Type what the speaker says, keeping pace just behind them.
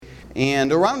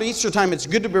And around Easter time, it's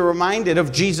good to be reminded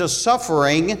of Jesus'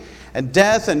 suffering and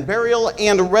death and burial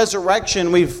and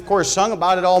resurrection. We've, of course, sung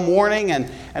about it all morning.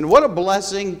 And what a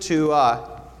blessing to,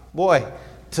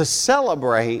 to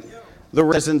celebrate the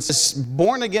risen.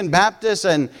 Born-again Baptist,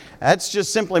 and that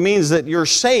just simply means that you're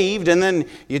saved and then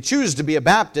you choose to be a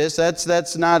Baptist.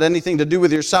 That's not anything to do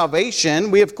with your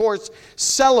salvation. We, of course,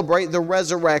 celebrate the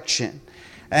resurrection.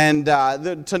 And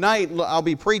tonight I'll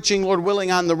be preaching, Lord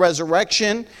willing, on the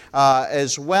resurrection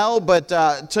as well. But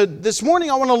this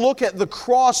morning I want to look at the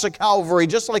cross of Calvary,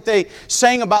 just like they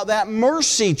sang about that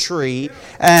mercy tree,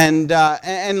 and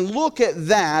look at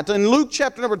that. In Luke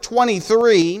chapter number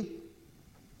 23,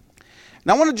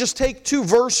 now I want to just take two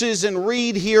verses and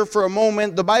read here for a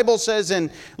moment. The Bible says in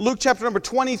Luke chapter number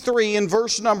 23, in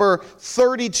verse number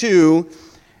 32,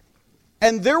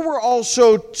 "And there were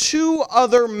also two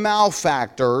other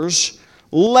malefactors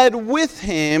led with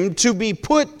him to be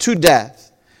put to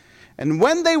death. And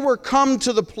when they were come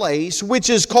to the place which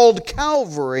is called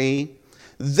Calvary,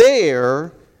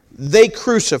 there they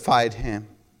crucified him.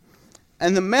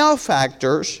 And the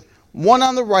malefactors, one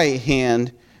on the right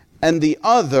hand and the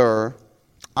other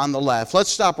on the left." Let's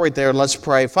stop right there and let's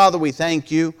pray. Father, we thank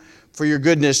you for your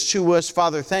goodness to us.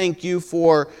 Father, thank you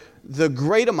for the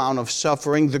great amount of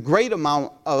suffering, the great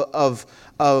amount of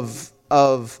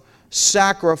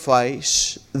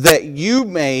sacrifice that you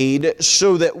made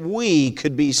so that we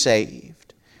could be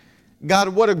saved. God,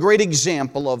 what a great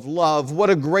example of love.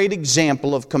 What a great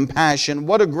example of compassion.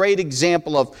 What a great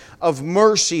example of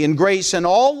mercy and grace and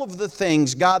all of the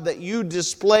things, God, that you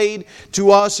displayed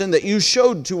to us and that you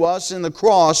showed to us in the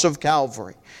cross of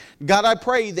Calvary. God, I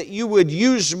pray that you would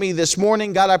use me this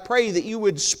morning. God, I pray that you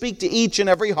would speak to each and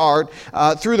every heart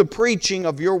through the preaching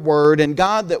of your word. And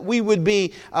God, that we would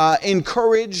be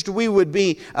encouraged, we would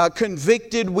be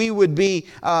convicted, we would be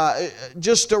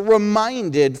just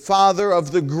reminded, Father,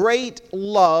 of the great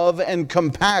love and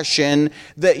compassion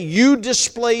that you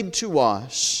displayed to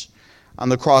us on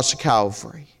the cross of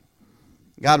Calvary.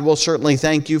 God, will certainly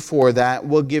thank you for that.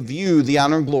 We'll give you the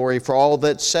honor and glory for all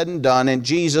that's said and done. In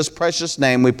Jesus' precious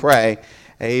name we pray.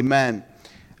 Amen.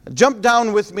 Jump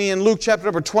down with me in Luke chapter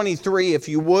number 23, if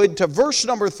you would, to verse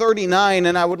number 39.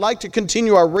 And I would like to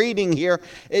continue our reading here.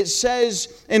 It says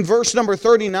in verse number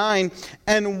 39,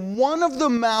 "And one of the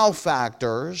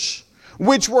malefactors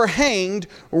which were hanged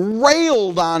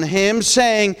railed on him,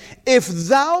 saying, If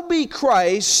thou be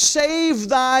Christ, save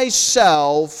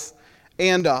thyself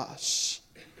and us."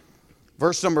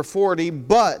 Verse number 40,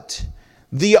 "But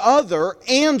the other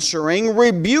answering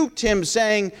rebuked him,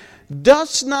 saying,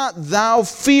 Dost not thou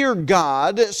fear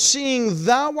God, seeing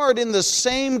thou art in the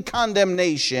same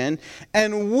condemnation,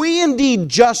 and we indeed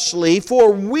justly,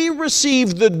 for we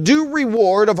receive the due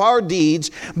reward of our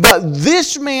deeds, but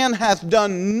this man hath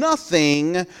done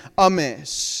nothing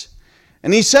amiss.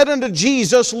 And he said unto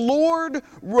Jesus, Lord,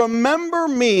 remember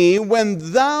me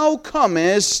when thou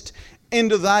comest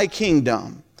into thy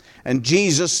kingdom. And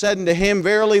Jesus said unto him,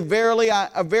 Verily, verily,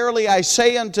 I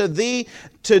say unto thee,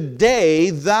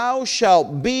 today thou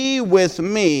shalt be with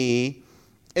me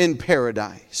in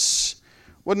paradise."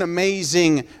 What an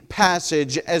amazing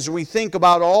passage as we think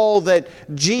about all that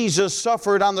Jesus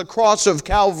suffered on the cross of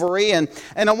Calvary. And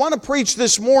I want to preach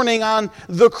this morning on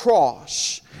the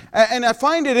cross. And I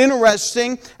find it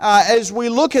interesting as we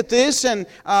look at this, and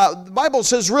the Bible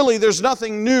says really there's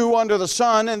nothing new under the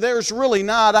sun, and there's really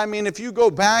not. I mean, if you go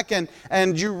back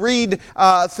and you read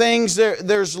things,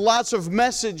 there's lots of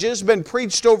messages been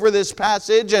preached over this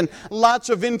passage, and lots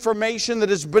of information that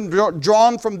has been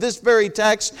drawn from this very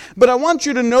text. But I want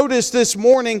you to notice this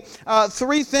morning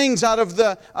three things out of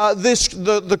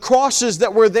the crosses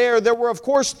that were there. There were, of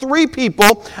course, three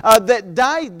people that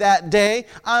died that day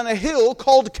on a hill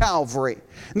called Calvary.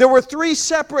 There were three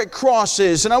separate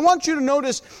crosses, and I want you to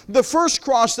notice the first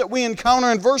cross that we encounter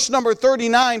in verse number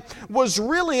 39 was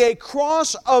really a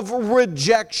cross of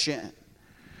rejection.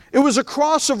 It was a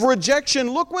cross of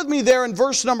rejection. Look with me there in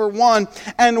verse number 1.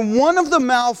 "And one of the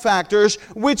malefactors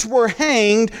which were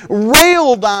hanged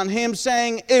railed on him,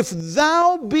 saying, If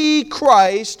thou be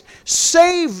Christ,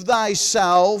 save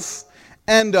thyself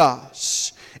and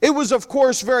us." It was, of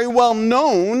course, very well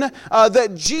known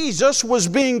that Jesus was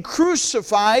being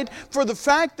crucified for the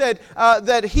fact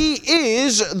that He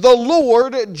is the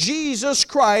Lord Jesus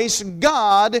Christ,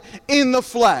 God in the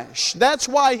flesh. That's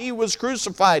why He was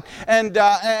crucified. And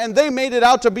they made it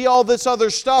out to be all this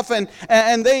other stuff,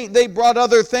 and they brought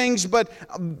other things. But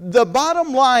the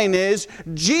bottom line is,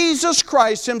 Jesus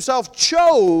Christ Himself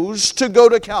chose to go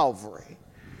to Calvary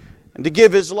and to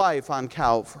give His life on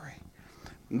Calvary.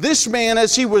 This man,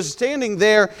 as he was standing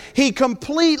there, he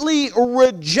completely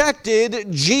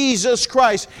rejected Jesus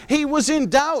Christ. He was in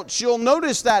doubts. You'll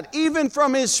notice that even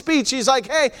from his speech. He's like,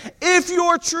 hey, if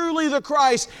you're truly the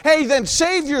Christ, hey, then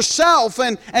save yourself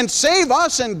and save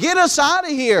us and get us out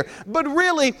of here. But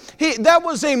really, that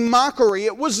was a mockery.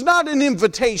 It was not an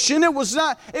invitation. It was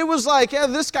like, yeah,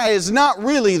 this guy is not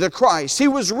really the Christ. He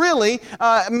was really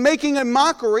making a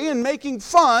mockery and making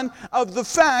fun of the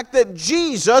fact that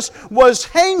Jesus was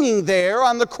hanging there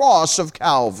on the cross of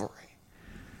Calvary.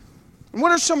 And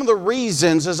what are some of the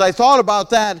reasons, as I thought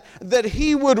about that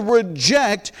he would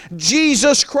reject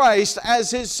Jesus Christ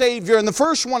as his Savior? And the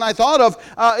first one I thought of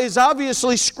is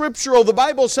obviously scriptural. The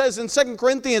Bible says in 2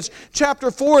 Corinthians chapter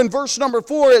 4 and verse number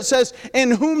 4, it says,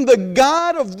 "In whom the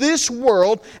God of this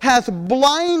world hath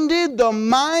blinded the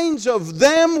minds of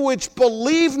them which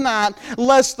believe not,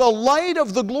 lest the light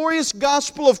of the glorious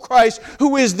gospel of Christ,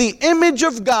 who is the image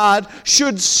of God,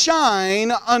 should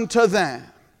shine unto them."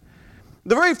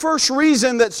 The very first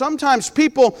reason that sometimes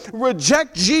people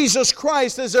reject Jesus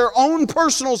Christ as their own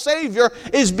personal Savior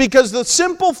is because the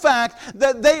simple fact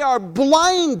that they are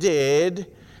blinded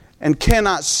and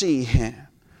cannot see Him.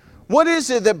 What is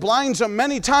it that blinds them?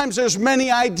 Many times there's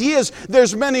many ideas,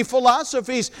 there's many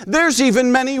philosophies, there's even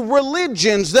many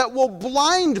religions that will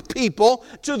blind people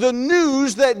to the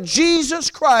news that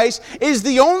Jesus Christ is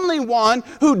the only one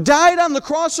who died on the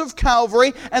cross of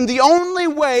Calvary and the only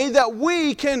way that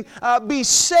we can be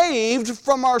saved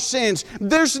from our sins.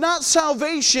 There's not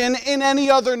salvation in any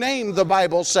other name, the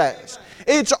Bible says.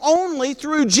 It's only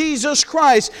through Jesus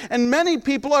Christ. And many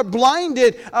people are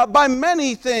blinded by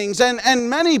many things. And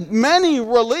many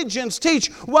religions teach,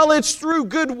 well, it's through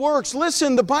good works.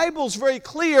 Listen, the Bible's very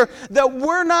clear that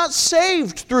we're not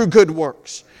saved through good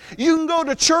works. You can go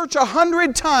to church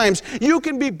 100 times. You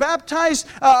can be baptized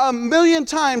 1,000,000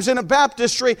 times in a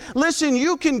baptistry. Listen,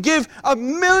 you can give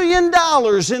 $1 million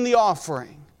in the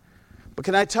offering. But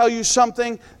can I tell you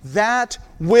something? That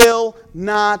will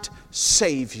not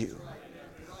save you.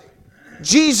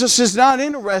 Jesus is not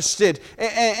interested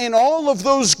in all of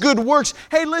those good works.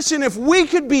 Hey, listen, if we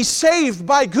could be saved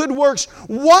by good works,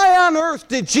 why on earth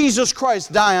did Jesus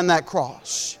Christ die on that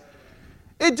cross?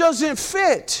 It doesn't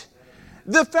fit.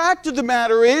 The fact of the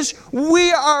matter is,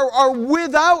 we are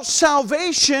without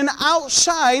salvation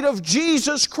outside of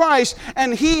Jesus Christ.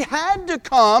 And He had to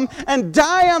come and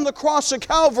die on the cross of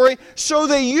Calvary so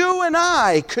that you and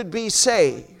I could be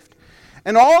saved.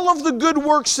 And all of the good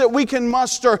works that we can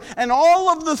muster and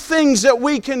all of the things that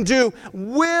we can do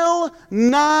will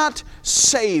not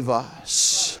save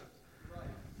us.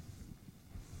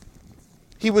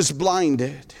 He was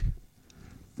blinded.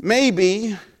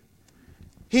 Maybe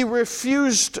he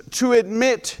refused to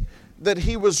admit that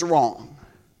he was wrong.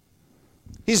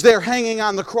 He's there hanging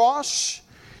on the cross.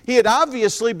 He had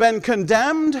obviously been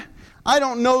condemned. I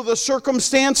don't know the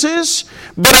circumstances,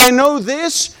 but I know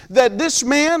this, that this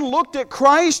man looked at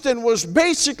Christ and was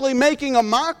basically making a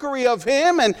mockery of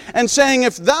Him and saying,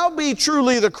 if thou be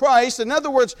truly the Christ, in other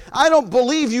words, I don't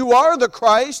believe you are the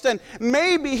Christ, and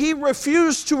maybe he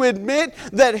refused to admit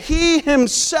that he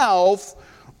himself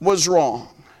was wrong.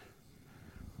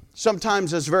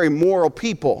 Sometimes as very moral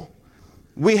people,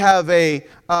 we have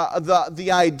the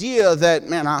idea that,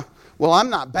 man, I'm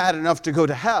not bad enough to go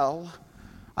to hell.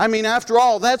 I mean, after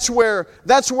all, that's where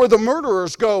the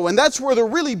murderers go, and that's where the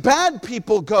really bad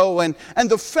people go. And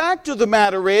the fact of the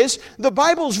matter is, the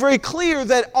Bible's very clear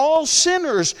that all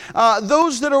sinners,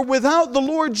 those that are without the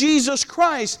Lord Jesus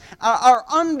Christ, are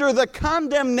under the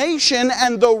condemnation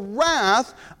and the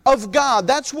wrath of God.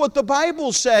 That's what the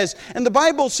Bible says. And the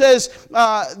Bible says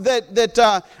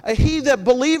that he that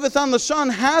believeth on the Son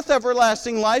hath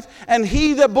everlasting life, and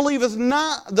he that believeth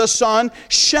not the Son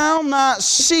shall not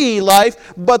see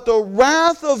life, but the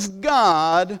wrath of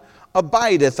God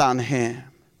abideth on him.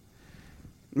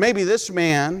 Maybe this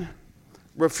man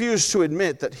refused to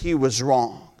admit that he was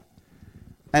wrong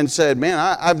and said, man,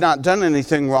 I've not done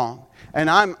anything wrong, and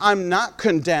I'm not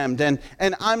condemned, and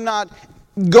I'm not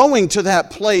going to that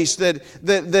place that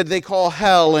they call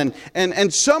hell.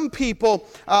 And some people,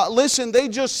 listen, they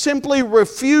just simply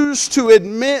refuse to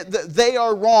admit that they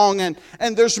are wrong. And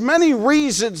there's many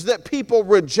reasons that people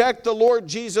reject the Lord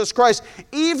Jesus Christ,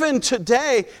 even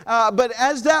today. But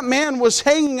as that man was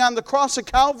hanging on the cross of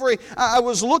Calvary, I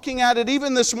was looking at it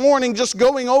even this morning, just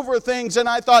going over things, and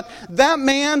I thought, that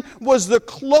man was the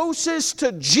closest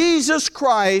to Jesus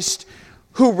Christ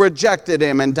who rejected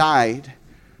Him and died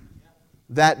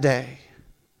that day.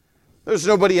 There's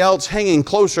nobody else hanging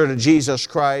closer to Jesus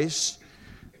Christ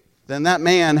than that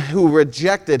man who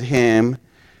rejected Him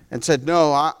and said,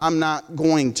 no, I'm not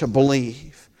going to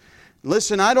believe.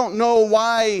 Listen, I don't know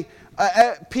why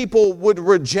people would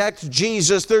reject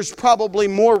Jesus. There's probably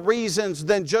more reasons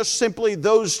than just simply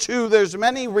those two. There's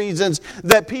many reasons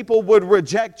that people would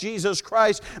reject Jesus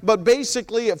Christ. But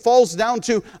basically it falls down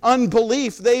to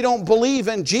unbelief. They don't believe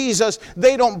in Jesus.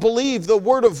 They don't believe the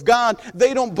Word of God.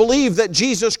 They don't believe that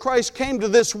Jesus Christ came to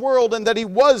this world and that He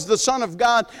was the Son of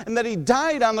God and that He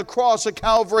died on the cross of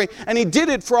Calvary and He did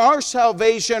it for our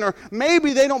salvation. Or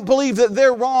maybe they don't believe that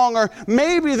they're wrong, or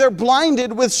maybe they're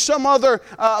blinded with some other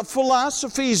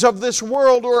philosophies of this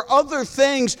world or other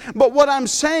things. But what I'm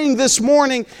saying this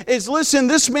morning is, listen,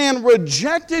 this man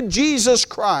rejected Jesus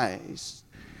Christ.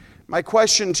 My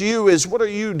question to you is, what are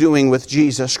you doing with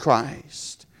Jesus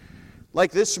Christ?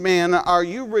 Like this man, are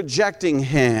you rejecting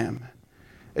Him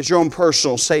as your own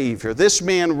personal Savior? This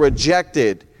man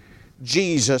rejected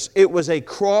Jesus. It was a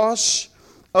cross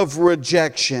of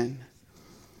rejection.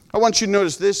 I want you to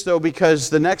notice this, though, because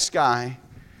the next guy,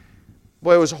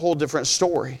 boy, it was a whole different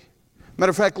story. Matter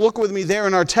of fact, look with me there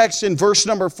in our text in verse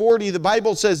number 40. The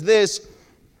Bible says this,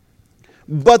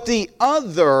 "But the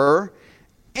other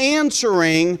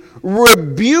answering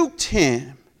rebuked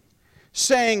him,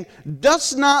 saying,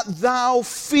 Dost not thou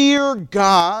fear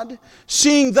God,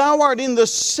 seeing thou art in the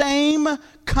same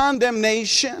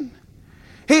condemnation?"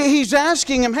 He's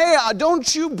asking him, hey,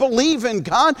 don't you believe in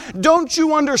God? Don't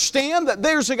you understand that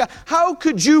there's a God? How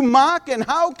could you mock and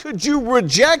how could you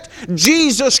reject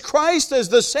Jesus Christ as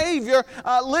the Savior?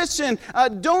 Listen,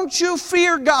 don't you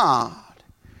fear God?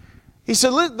 He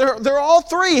said, they're all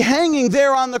three hanging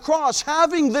there on the cross,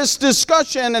 having this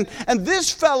discussion, and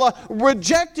this fella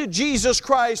rejected Jesus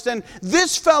Christ, and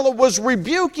this fella was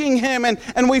rebuking him,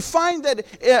 and we find that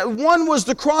one was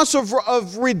the cross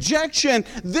of rejection,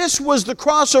 this was the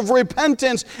cross of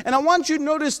repentance. And I want you to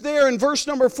notice there in verse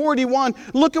number 41,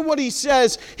 look at what he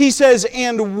says. He says,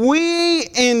 "And we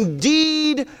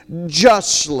indeed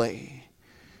justly."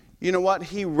 You know what?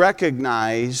 He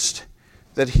recognized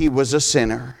that he was a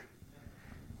sinner.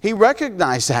 He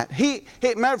recognized that.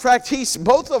 Matter of fact,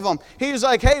 both of them, he was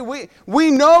like, hey,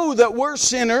 we know that we're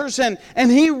sinners, and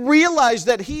he realized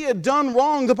that he had done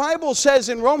wrong. The Bible says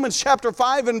in Romans chapter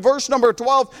 5 and verse number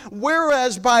 12,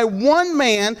 "Whereas by one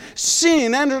man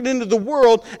sin entered into the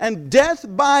world, and death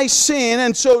by sin,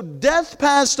 and so death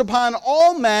passed upon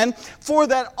all men, for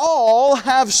that all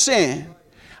have sinned."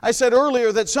 I said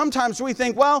earlier that sometimes we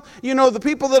think, well, you know, the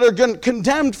people that are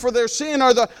condemned for their sin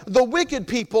are the wicked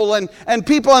people and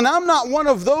people, and I'm not one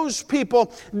of those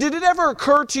people. Did it ever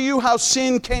occur to you how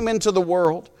sin came into the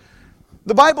world?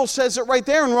 The Bible says it right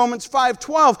there in Romans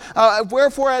 5:12.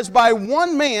 "Wherefore as by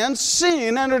one man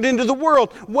sin entered into the world."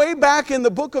 Way back in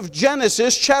the book of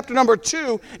Genesis, chapter number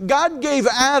 2, God gave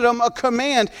Adam a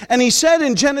command. And He said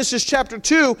in Genesis chapter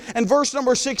 2 and verse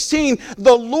number 16,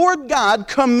 "The Lord God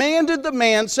commanded the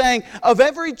man, saying, Of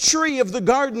every tree of the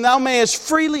garden thou mayest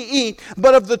freely eat,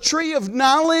 but of the tree of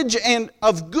knowledge and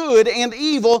of good and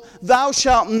evil thou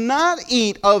shalt not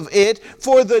eat of it,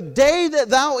 for the day that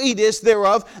thou eatest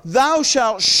thereof thou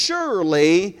shalt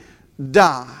surely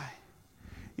die."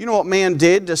 You know what man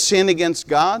did to sin against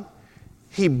God?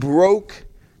 He broke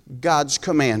God's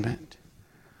commandment.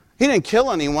 He didn't kill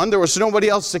anyone. There was nobody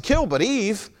else to kill but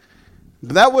Eve.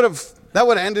 That would have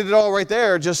ended it all right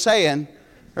there, just saying.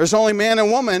 There's only man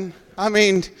and woman. I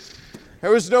mean,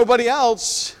 there was nobody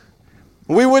else.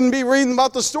 We wouldn't be reading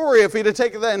about the story if he'd have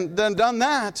taken that and done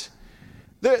that.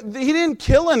 He didn't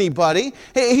kill anybody.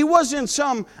 He wasn't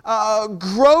some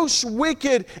gross,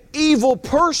 wicked, evil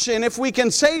person, if we can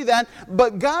say that.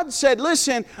 But God said,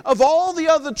 listen, of all the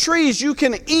other trees you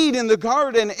can eat in the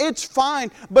garden, it's fine.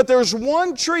 But there's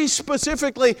one tree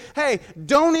specifically, hey,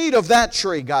 don't eat of that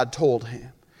tree, God told him.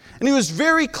 And He was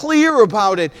very clear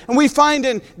about it. And we find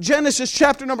in Genesis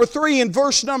chapter number 3 and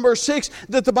verse number 6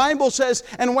 that the Bible says,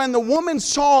 "And when the woman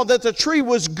saw that the tree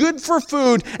was good for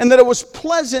food, and that it was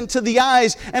pleasant to the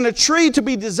eyes, and a tree to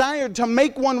be desired to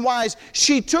make one wise,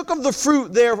 she took of the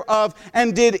fruit thereof,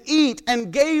 and did eat,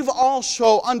 and gave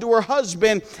also unto her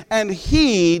husband, and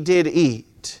he did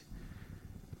eat."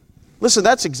 Listen,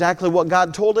 that's exactly what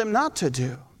God told him not to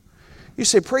do. You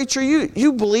say, "Preacher,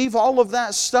 you believe all of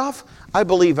that stuff?" I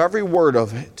believe every word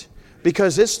of it,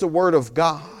 because it's the Word of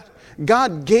God.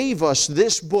 God gave us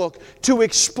this book to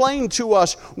explain to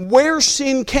us where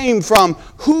sin came from,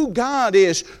 who God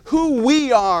is, who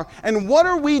we are, and what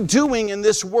are we doing in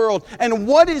this world, and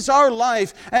what is our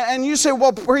life. And you say,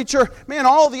 well, preacher, man,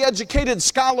 all the educated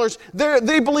scholars,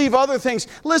 they believe other things.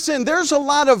 Listen, there's a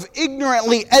lot of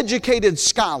ignorantly educated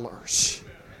scholars.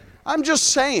 I'm just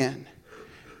saying.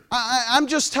 I'm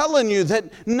just telling you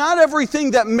that not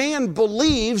everything that man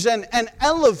believes and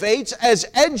elevates as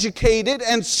educated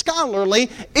and scholarly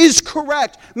is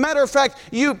correct. Matter of fact,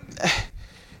 you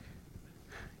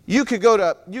could go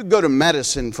to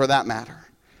medicine for that matter.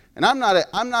 And I'm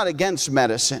not against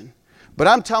medicine. But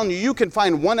I'm telling you, you can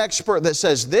find one expert that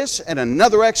says this and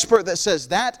another expert that says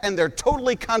that, and they're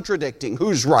totally contradicting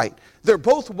who's right. They're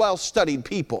both well-studied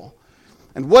people.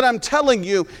 And what I'm telling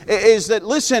you is that,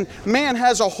 listen, man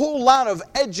has a whole lot of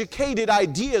educated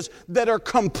ideas that are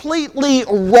completely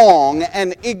wrong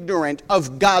and ignorant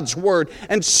of God's Word.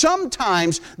 And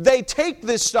sometimes they take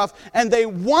this stuff and they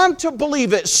want to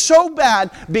believe it so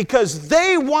bad because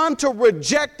they want to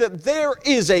reject that there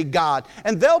is a God.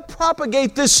 And they'll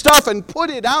propagate this stuff and put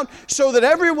it out so that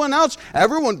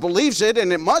everyone believes it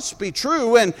and it must be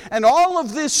true and all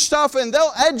of this stuff, and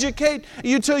they'll educate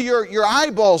you till your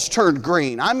eyeballs turn green.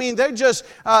 I mean, they just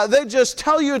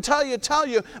tell you,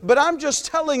 but I'm just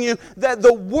telling you that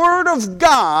the Word of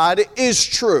God is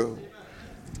true.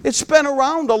 It's been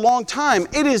around a long time.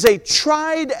 It is a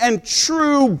tried and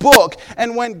true book.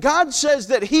 And when God says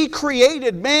that He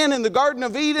created man in the Garden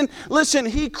of Eden, listen,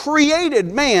 He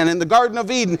created man in the Garden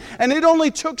of Eden. And it only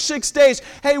took 6 days.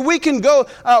 Hey, we can go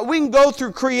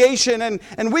through creation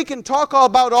and we can talk all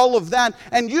about all of that.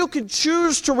 And you can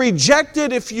choose to reject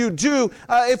it if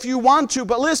you want to.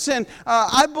 But listen,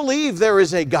 I believe there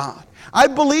is a God. I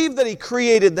believe that He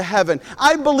created the heaven.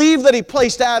 I believe that He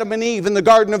placed Adam and Eve in the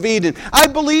Garden of Eden. I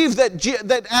believe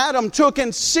that Adam took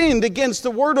and sinned against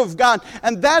the Word of God.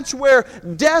 And that's where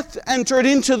death entered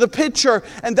into the picture.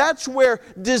 And that's where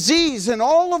disease and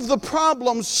all of the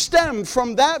problems stemmed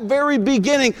from that very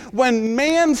beginning when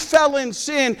man fell in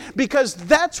sin, because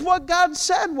that's what God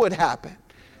said would happen.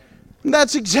 And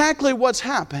that's exactly what's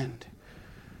happened.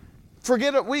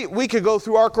 Forget it. We could go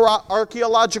through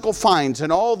archaeological finds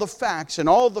and all the facts and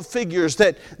all the figures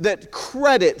that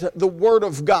credit the Word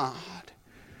of God.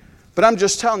 But I'm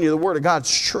just telling you, the Word of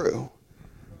God's true.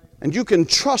 And you can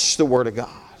trust the Word of God.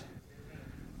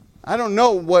 I don't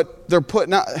know what they're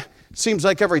putting out. It seems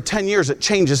like every 10 years it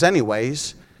changes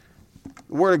anyways.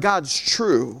 The Word of God's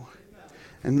true.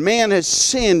 And man has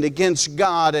sinned against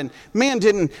God, and man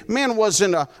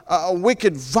wasn't a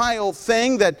wicked, vile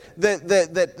thing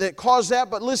that caused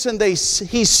that. But listen, he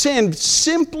sinned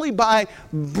simply by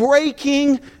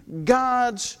breaking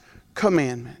God's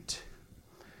commandment.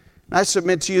 And I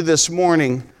submit to you this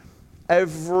morning,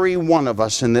 every one of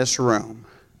us in this room,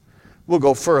 we'll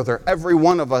go further, every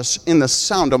one of us in the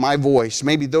sound of my voice,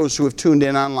 maybe those who have tuned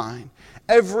in online,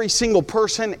 every single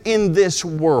person in this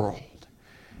world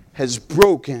has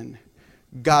broken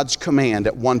God's command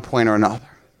at one point or another.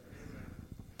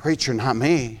 Preacher, not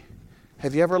me.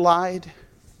 Have you ever lied?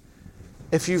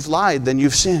 If you've lied, then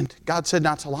you've sinned. God said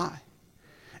not to lie.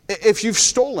 If you've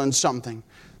stolen something,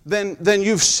 then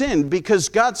you've sinned because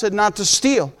God said not to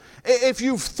steal. If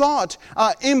you've thought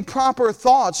improper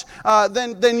thoughts,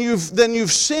 then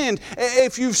you've sinned.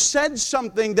 If you've said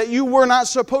something that you were not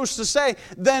supposed to say,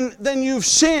 then you've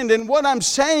sinned. And what I'm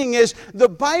saying is, the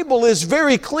Bible is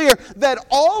very clear that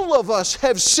all of us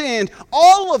have sinned.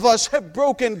 All of us have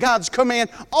broken God's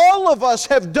command. All of us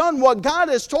have done what God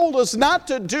has told us not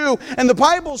to do. And the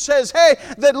Bible says, hey,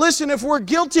 that listen, if we're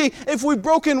guilty, if we've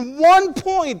broken one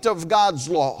point of God's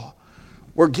law,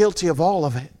 we're guilty of all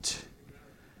of it.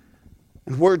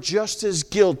 And we're just as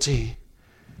guilty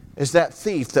as that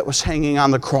thief that was hanging on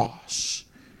the cross.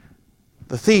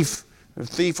 The thief,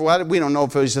 we don't know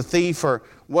if he was a thief or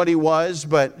what he was,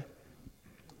 but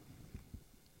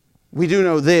we do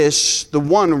know this. The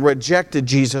one rejected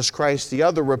Jesus Christ, the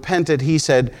other repented. He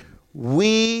said,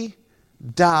 we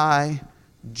die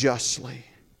justly.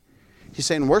 He's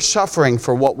saying we're suffering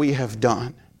for what we have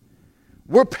done.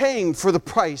 We're paying for the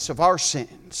price of our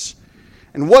sins.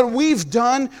 And what we've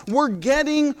done, we're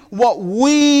getting what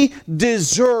we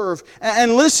deserve.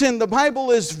 And listen, the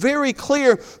Bible is very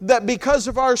clear that because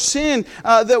of our sin,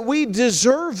 that we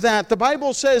deserve that. The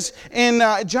Bible says in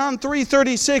John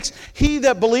 3:36, he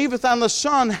that believeth on the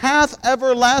Son hath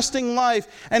everlasting life,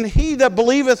 and he that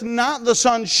believeth not the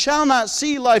Son shall not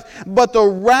see life, but the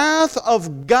wrath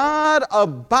of God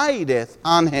abideth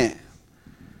on him.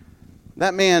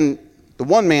 That man, the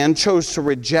one man, chose to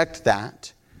reject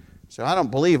that. So I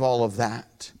don't believe all of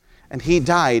that. And he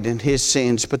died in his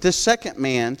sins. But this second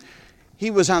man,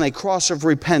 he was on a cross of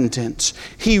repentance.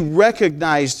 He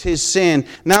recognized his sin.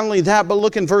 Not only that, but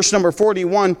look in verse number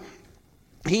 41.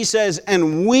 He says,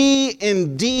 and we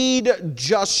indeed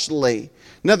justly.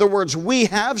 In other words, we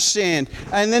have sinned.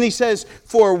 And then he says,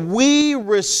 for we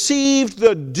received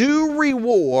the due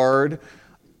reward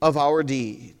of our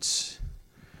deeds.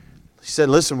 said,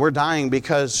 listen, we're dying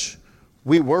because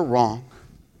we were wrong.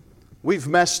 We've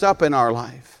messed up in our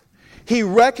life. He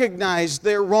recognized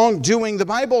their wrongdoing. The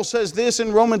Bible says this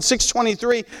in Romans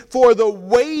 6:23, for the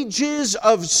wages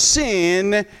of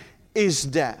sin is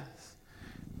death.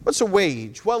 What's a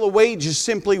wage? Well, a wage is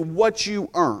simply what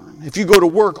you earn. If you go to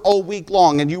work all week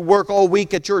long and you work all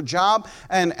week at your job,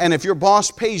 and if your boss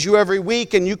pays you every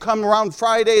week and you come around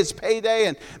Friday, it's payday,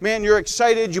 and man, you're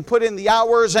excited, you put in the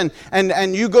hours, and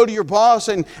you go to your boss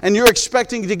and you're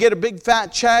expecting to get a big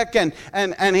fat check, and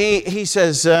he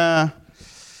says,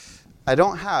 I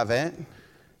don't have it.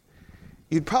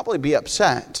 You'd probably be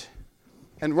upset.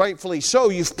 And rightfully so.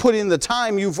 You've put in the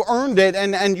time, you've earned it,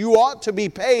 and you ought to be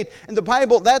paid. And the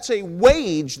Bible, that's a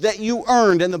wage that you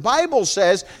earned. And the Bible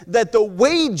says that the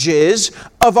wages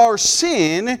of our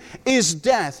sin is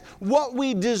death. What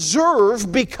we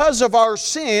deserve because of our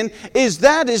sin is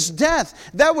death.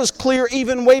 That was clear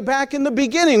even way back in the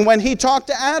beginning when he talked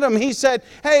to Adam. He said,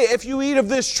 hey, if you eat of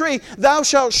this tree, thou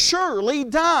shalt surely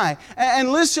die.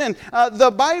 And listen,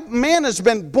 man has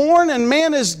been born and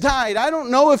man has died. I don't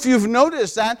know if you've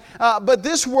noticed that, but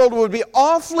this world would be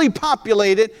awfully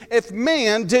populated if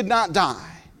man did not die.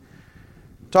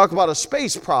 Talk about a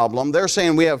space problem. They're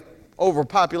saying we have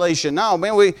overpopulation now.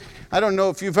 Man, I don't know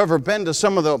if you've ever been to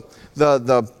some of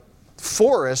the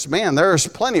forests. Man, there's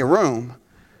plenty of room.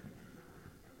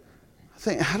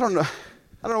 I don't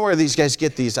know where these guys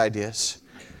get these ideas.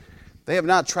 They have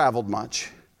not traveled much.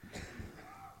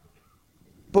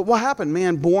 But what happened?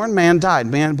 Man born, man died.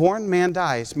 Man born, man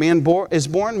dies. Man is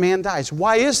born, man dies.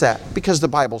 Why is that? Because the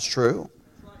Bible's true.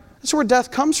 That's where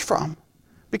death comes from.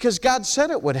 Because God said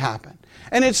it would happen.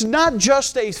 And it's not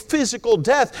just a physical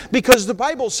death, because the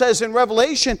Bible says in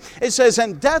Revelation, it says,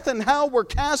 and death and hell were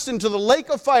cast into the lake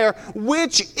of fire,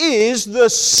 which is the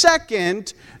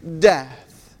second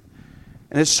death.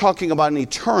 And it's talking about an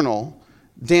eternal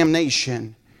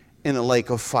damnation in the lake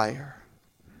of fire.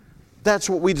 That's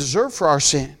what we deserve for our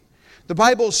sin. The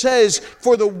Bible says,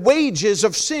 for the wages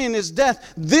of sin is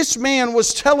death. This man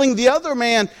was telling the other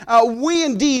man, we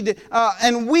indeed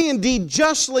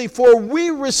justly, for we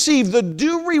receive the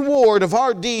due reward of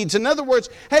our deeds. In other words,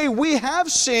 hey, we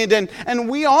have sinned and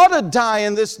we ought to die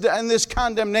in this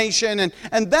condemnation,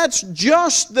 and that's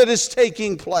just that is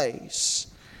taking place.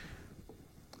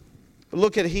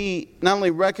 Look at, he not only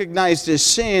recognized his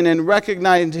sin and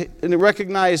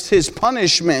recognized his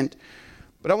punishment,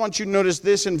 but I want you to notice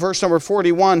this in verse number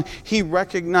 41. He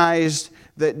recognized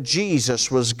that Jesus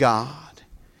was God.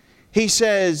 He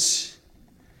says,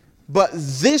 but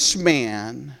this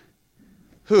man,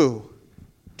 who?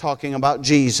 Talking about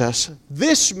Jesus.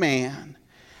 This man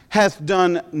hath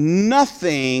done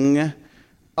nothing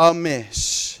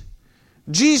amiss.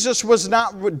 Jesus was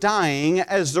not dying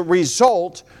as the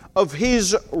result of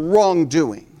his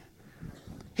wrongdoing.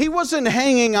 He wasn't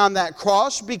hanging on that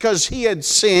cross because he had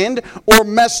sinned or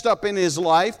messed up in his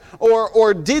life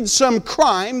or did some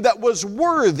crime that was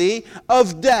worthy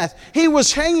of death. He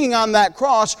was hanging on that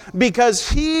cross because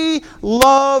he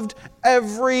loved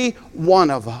every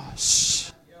one of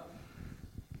us.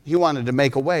 He wanted to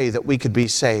make a way that we could be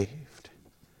saved.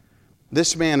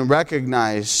 This man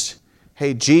recognized,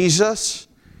 hey, Jesus,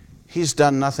 he's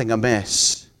done nothing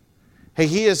amiss. Hey,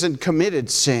 he hasn't committed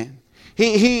sin.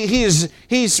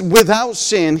 He's without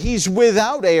sin. He's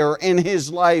without error in his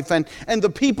life. And the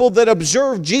people that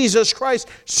observe Jesus Christ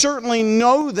certainly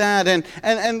know that.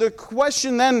 And the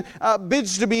question then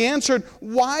bids to be answered,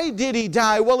 why did he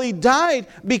die? Well, he died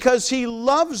because he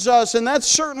loves us, and that's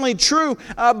certainly true.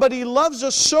 But he loves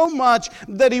us so much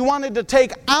that he wanted to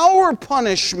take our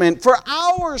punishment for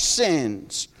our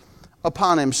sins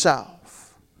upon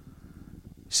himself.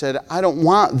 He said, I don't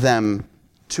want them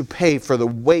to pay for the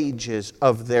wages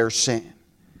of their sin.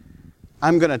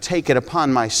 I'm going to take it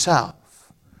upon myself.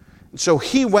 So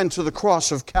he went to the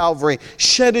cross of Calvary,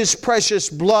 shed his precious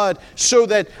blood so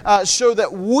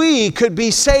that we could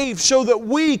be saved, so that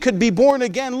we could be born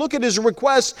again. Look at his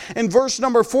request in verse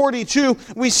number 42.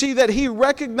 We see that he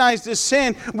recognized his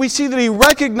sin. We see that he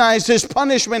recognized his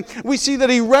punishment. We see that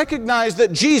he recognized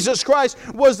that Jesus Christ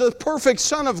was the perfect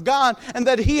Son of God and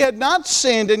that he had not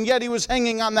sinned, and yet he was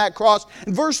hanging on that cross.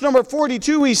 In verse number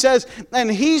 42 he says, and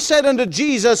he said unto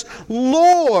Jesus,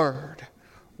 Lord,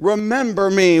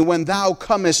 remember me when thou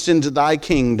comest into thy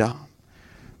kingdom.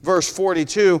 Verse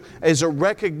 42 is a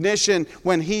recognition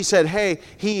when he said, hey,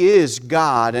 he is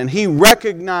God. And he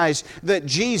recognized that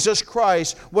Jesus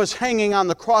Christ was hanging on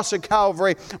the cross of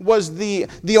Calvary, was the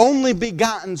only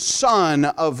begotten Son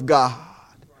of God.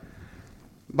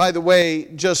 By the way,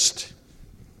 just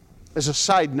as a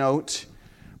side note,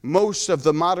 most of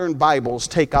the modern Bibles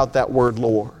take out that word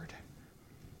Lord.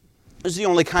 is the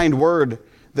only kind word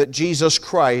that Jesus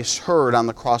Christ heard on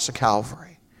the cross of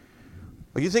Calvary.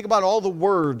 When you think about all the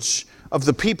words of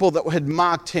the people that had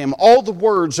mocked him, all the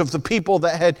words of the people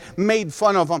that had made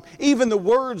fun of him, even the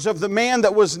words of the man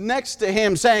that was next to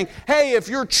him saying, hey, if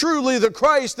you're truly the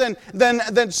Christ,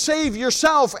 then save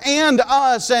yourself and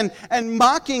us, and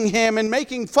mocking him and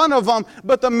making fun of him.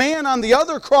 But the man on the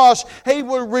other cross, hey,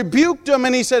 rebuked him,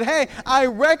 and he said, hey, I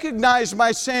recognize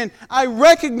my sin. I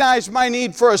recognize my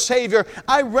need for a Savior.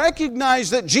 I recognize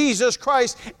that Jesus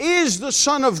Christ is the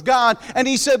Son of God. And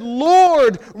he said,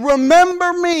 Lord,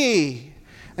 remember me.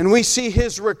 And we see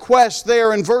his request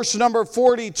there in verse number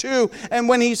 42. And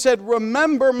when he said,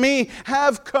 remember me,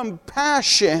 have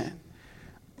compassion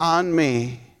on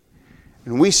me.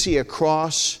 And we see a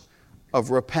cross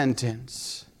of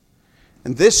repentance.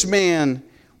 And this man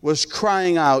was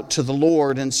crying out to the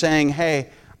Lord and saying, hey,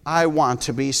 I want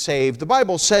to be saved. The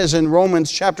Bible says in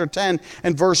Romans chapter 10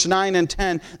 and verse 9 and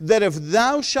 10 that if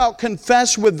thou shalt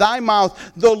confess with thy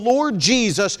mouth the Lord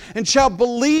Jesus and shalt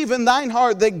believe in thine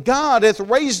heart that God hath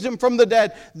raised him from the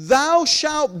dead, thou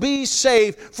shalt be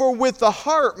saved. For with the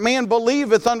heart man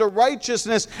believeth unto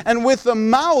righteousness, and with the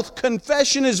mouth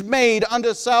confession is made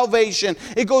unto salvation.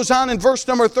 It goes on in verse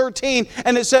number 13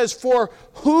 and it says, for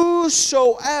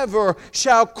whosoever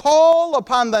shall call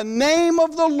upon the name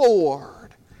of the Lord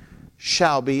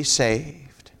shall be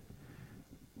saved.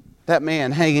 That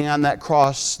man hanging on that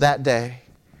cross that day,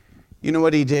 you know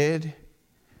what he did?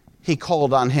 He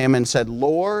called on him and said,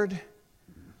 Lord,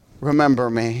 remember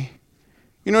me.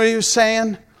 You know what he was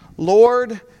saying?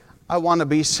 Lord, I want to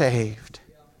be saved.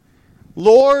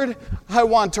 Lord, I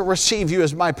want to receive you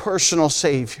as my personal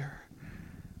Savior.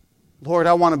 Lord,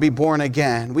 I want to be born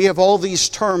again. We have all these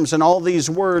terms and all these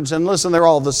words, and listen, they're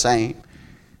all the same.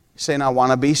 He's saying, I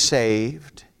want to be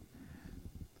saved.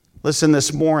 Listen,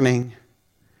 this morning,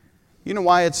 you know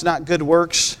why it's not good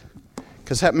works?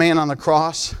 Because that man on the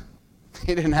cross,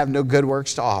 he didn't have no good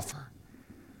works to offer.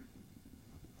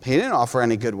 He didn't offer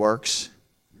any good works.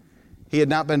 He had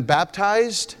not been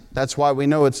baptized. That's why we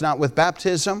know it's not with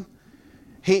baptism.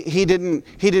 He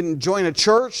didn't join a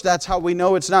church. That's how we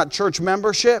know it's not church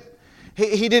membership.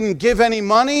 He didn't give any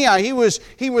money. He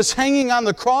was hanging on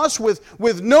the cross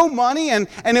with no money, and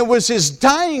it was his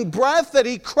dying breath that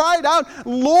he cried out,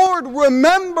 Lord,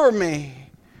 remember me.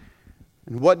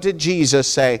 And what did Jesus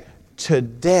say?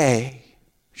 Today,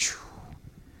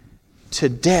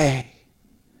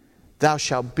 thou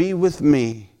shalt be with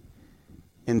me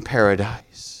in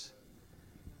paradise.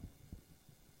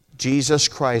 Jesus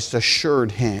Christ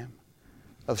assured him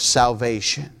of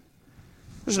salvation.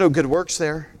 There's no good works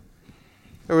there.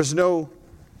 There was no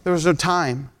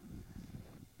time.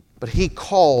 But he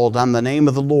called on the name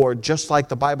of the Lord, just like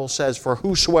the Bible says, for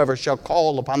whosoever shall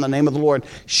call upon the name of the Lord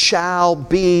shall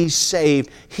be saved.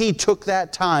 He took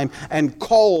that time and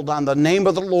called on the name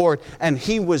of the Lord, and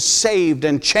he was saved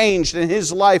and changed in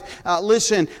his life.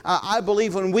 Listen, I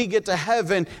believe when we get to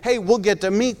heaven, hey, we'll get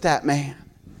to meet that man.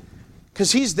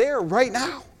 Because he's there right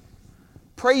now,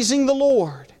 praising the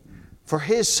Lord for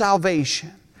his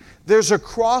salvation. There's a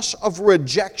cross of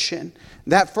rejection.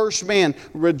 That first man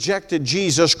rejected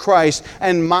Jesus Christ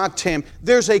and mocked him.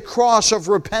 There's a cross of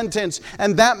repentance,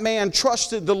 and that man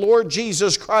trusted the Lord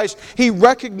Jesus Christ. He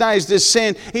recognized his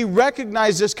sin. He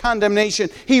recognized his condemnation.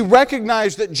 He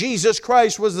recognized that Jesus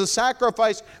Christ was the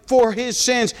sacrifice for his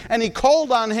sins, and he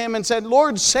called on him and said,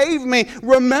 Lord, save me,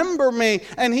 remember me,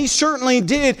 and he certainly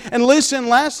did. And listen,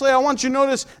 lastly, I want you to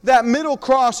notice that middle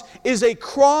cross is a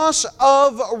cross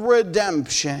of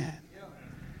redemption.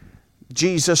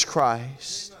 Jesus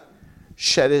Christ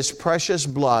shed his precious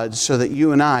blood so that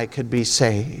you and I could be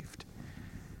saved.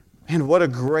 And what a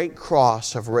great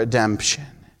cross of redemption.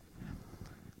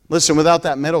 Listen, without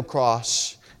that middle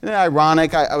cross, isn't it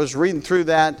ironic? I was reading through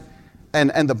that,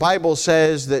 and the Bible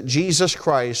says that Jesus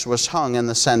Christ was hung in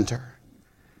the center.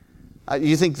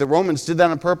 You think the Romans did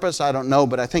that on purpose? I don't know,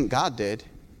 but I think God did.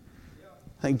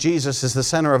 I think Jesus is the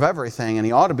center of everything, and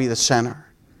he ought to be the center.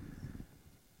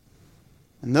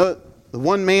 And the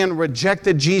one man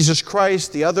rejected Jesus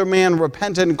Christ. The other man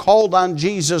repented and called on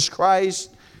Jesus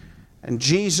Christ. And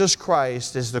Jesus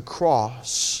Christ is the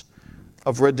cross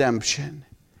of redemption.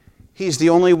 He's the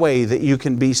only way that you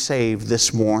can be saved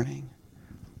this morning.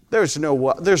 There's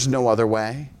no other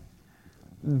way.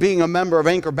 Being a member of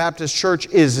Anchor Baptist Church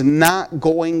is not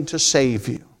going to save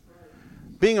you.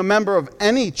 Being a member of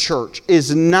any church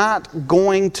is not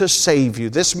going to save you.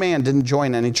 This man didn't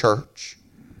join any church.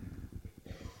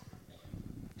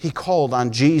 He called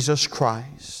on Jesus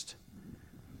Christ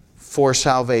for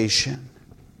salvation.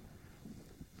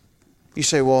 You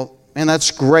say, well, man, that's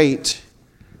great.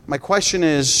 My question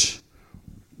is,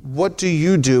 What do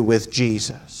you do with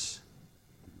Jesus?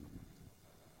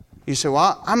 You say,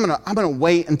 well, I'm gonna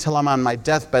wait until I'm on my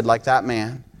deathbed like that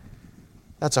man.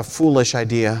 That's a foolish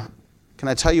idea. Can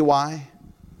I tell you why?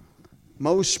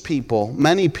 Most people,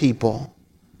 many people,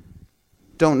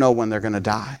 don't know when they're going to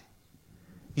die.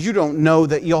 You don't know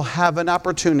that you'll have an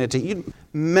opportunity.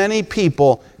 Many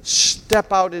people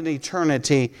step out in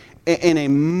eternity in a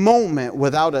moment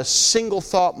without a single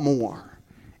thought more,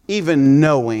 even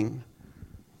knowing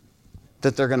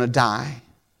that they're going to die.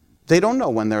 They don't know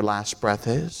when their last breath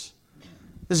is.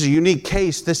 This is a unique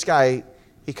case. This guy,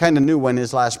 he kind of knew when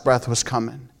his last breath was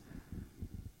coming.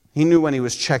 He knew when he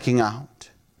was checking out.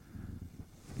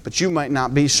 But you might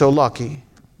not be so lucky.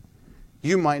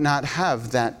 You might not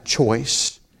have that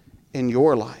choice in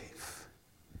your life.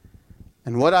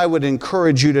 And what I would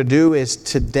encourage you to do is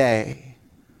today,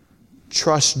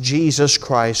 trust Jesus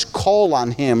Christ. Call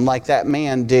on Him like that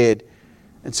man did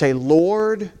and say,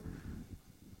 Lord,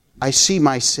 I see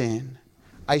my sin.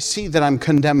 I see that I'm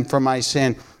condemned for my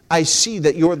sin. I see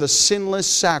that you're the sinless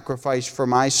sacrifice for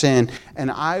my sin,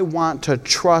 and I want to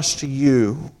trust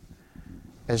you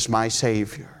as my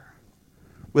Savior.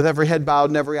 With every head bowed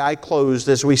and every eye closed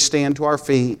as we stand to our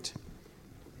feet.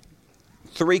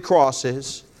 3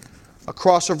 crosses, a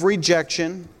cross of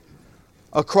rejection,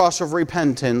 a cross of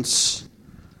repentance.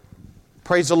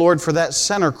 Praise the Lord for that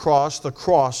center cross, the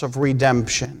cross of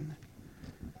redemption.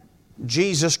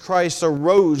 Jesus Christ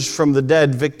arose from the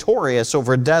dead victorious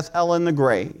over death, hell, and the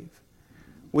grave.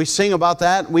 We sing about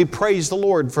that. We praise the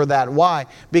Lord for that. Why?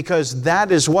 Because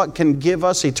that is what can give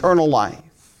us eternal life.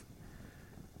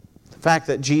 The fact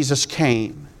that Jesus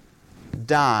came,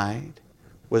 died,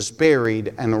 was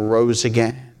buried, and rose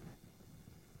again.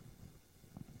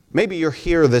 Maybe you're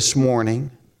here this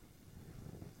morning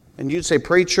and you'd say,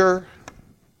 Preacher,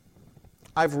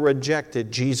 I've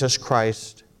rejected Jesus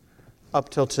Christ up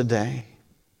till today.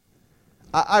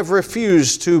 I've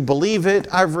refused to believe it.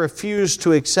 I've refused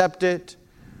to accept it.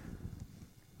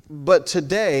 But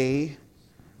today,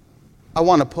 I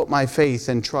want to put my faith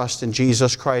and trust in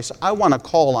Jesus Christ. I want to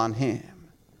call on Him.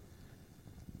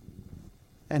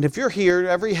 And if you're here,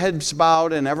 every head's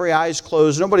bowed and every eye's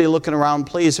closed, nobody looking around,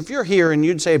 please. If you're here and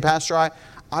you'd say, Pastor,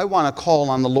 I want to call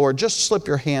on the Lord, just slip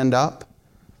your hand up.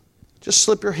 Just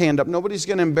slip your hand up. Nobody's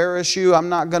going to embarrass you. I'm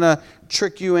not going to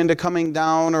trick you into coming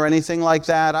down or anything like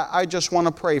that. I just want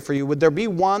to pray for you. Would there be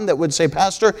one that would say,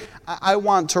 Pastor, I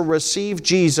want to receive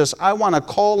Jesus. I want to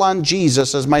call on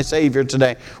Jesus as my Savior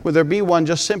today. Would there be one?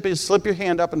 Just simply slip your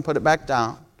hand up and put it back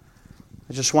down.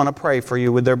 I just want to pray for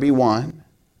you. Would there be one?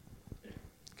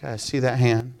 Okay, I see that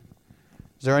hand.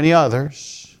 Is there any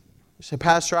others? You say,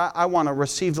 Pastor, I want to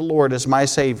receive the Lord as my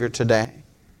Savior today.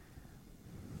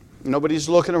 Nobody's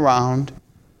looking around.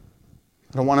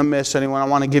 I don't want to miss anyone. I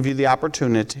want to give you the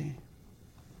opportunity.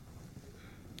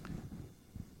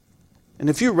 And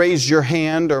if you raised your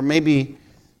hand, or maybe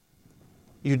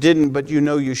you didn't, but you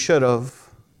know you should have,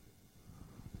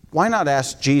 why not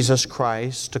ask Jesus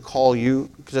Christ to call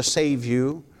you, to save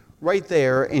you, right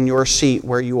there in your seat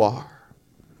where you are?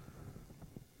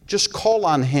 Just call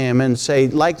on Him and say,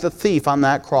 like the thief on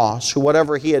that cross, who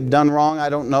whatever he had done wrong, I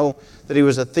don't know that he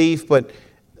was a thief, but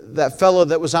that fellow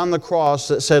that was on the cross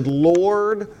that said,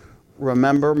 Lord,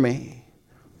 remember me.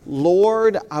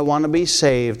 Lord, I want to be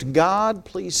saved. God,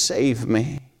 please save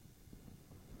me.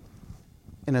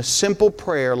 In a simple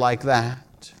prayer like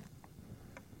that,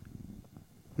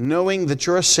 knowing that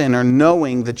you're a sinner,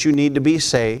 knowing that you need to be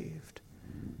saved,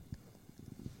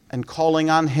 and calling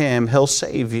on Him, He'll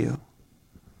save you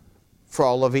for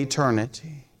all of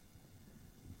eternity.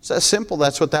 It's that simple.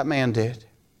 That's what that man did.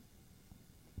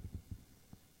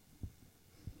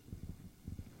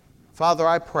 Father,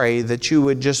 I pray that you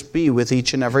would just be with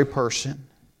each and every person.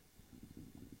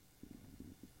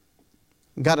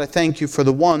 God, I thank you for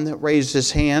the one that raised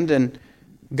his hand, and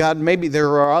God, maybe there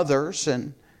are others,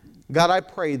 and God, I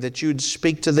pray that you'd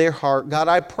speak to their heart. God,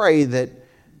 I pray that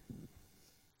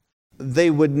they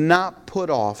would not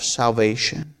put off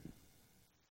salvation.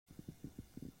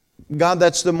 God,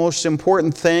 that's the most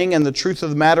important thing, and the truth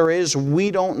of the matter is we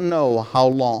don't know how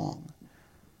long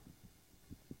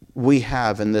we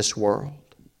have in this world.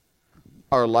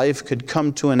 Our life could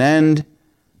come to an end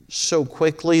so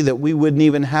quickly that we wouldn't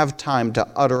even have time to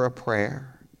utter a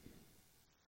prayer.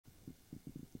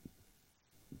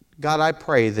 God, I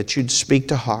pray that you'd speak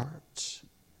to hearts.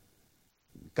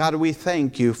 God, we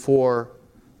thank you for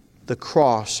the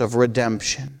cross of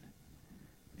redemption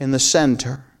in the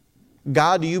center.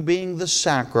 God, you being the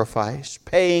sacrifice,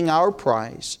 paying our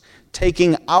price,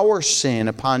 taking our sin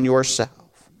upon yourself.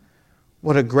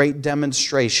 What a great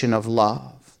demonstration of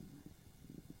love.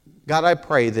 God, I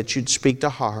pray that you'd speak to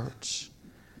hearts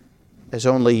as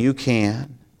only you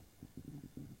can.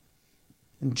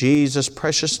 In Jesus'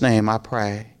 precious name I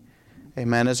pray.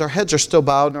 Amen. As our heads are still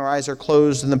bowed and our eyes are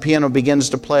closed and the piano begins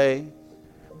to play,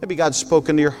 maybe God's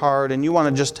spoken to your heart and you want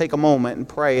to just take a moment and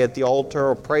pray at the altar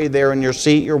or pray there in your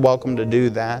seat. You're welcome to do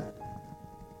that.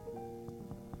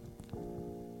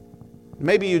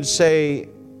 Maybe you'd say,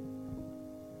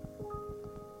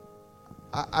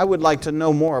 I would like to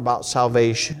know more about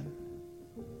salvation.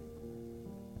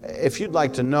 If you'd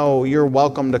like to know, you're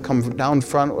welcome to come down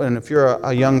front. And if you're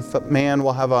a young man,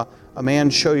 we'll have a man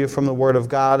show you from the Word of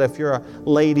God. If you're a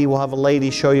lady, we'll have a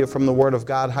lady show you from the Word of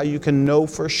God how you can know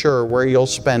for sure where you'll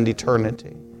spend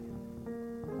eternity.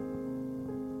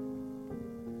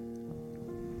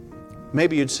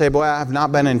 Maybe you'd say, boy, I have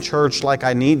not been in church like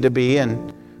I need to be,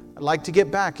 and I'd like to get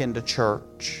back into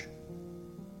church.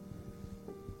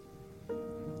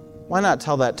 Why not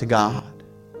tell that to God?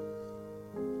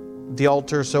 The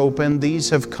altar's open. These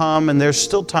have come, and there's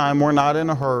still time. We're not in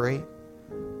a hurry.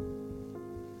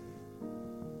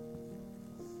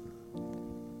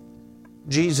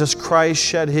 Jesus Christ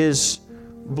shed His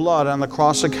blood on the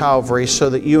cross of Calvary so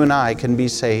that you and I can be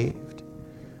saved.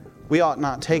 We ought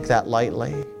not take that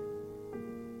lightly.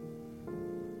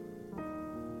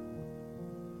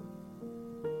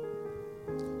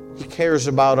 He cares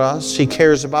about us. He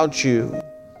cares about you.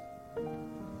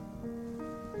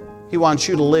 He wants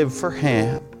you to live for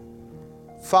Him.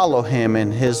 Follow Him in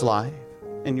His life,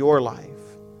 in your life.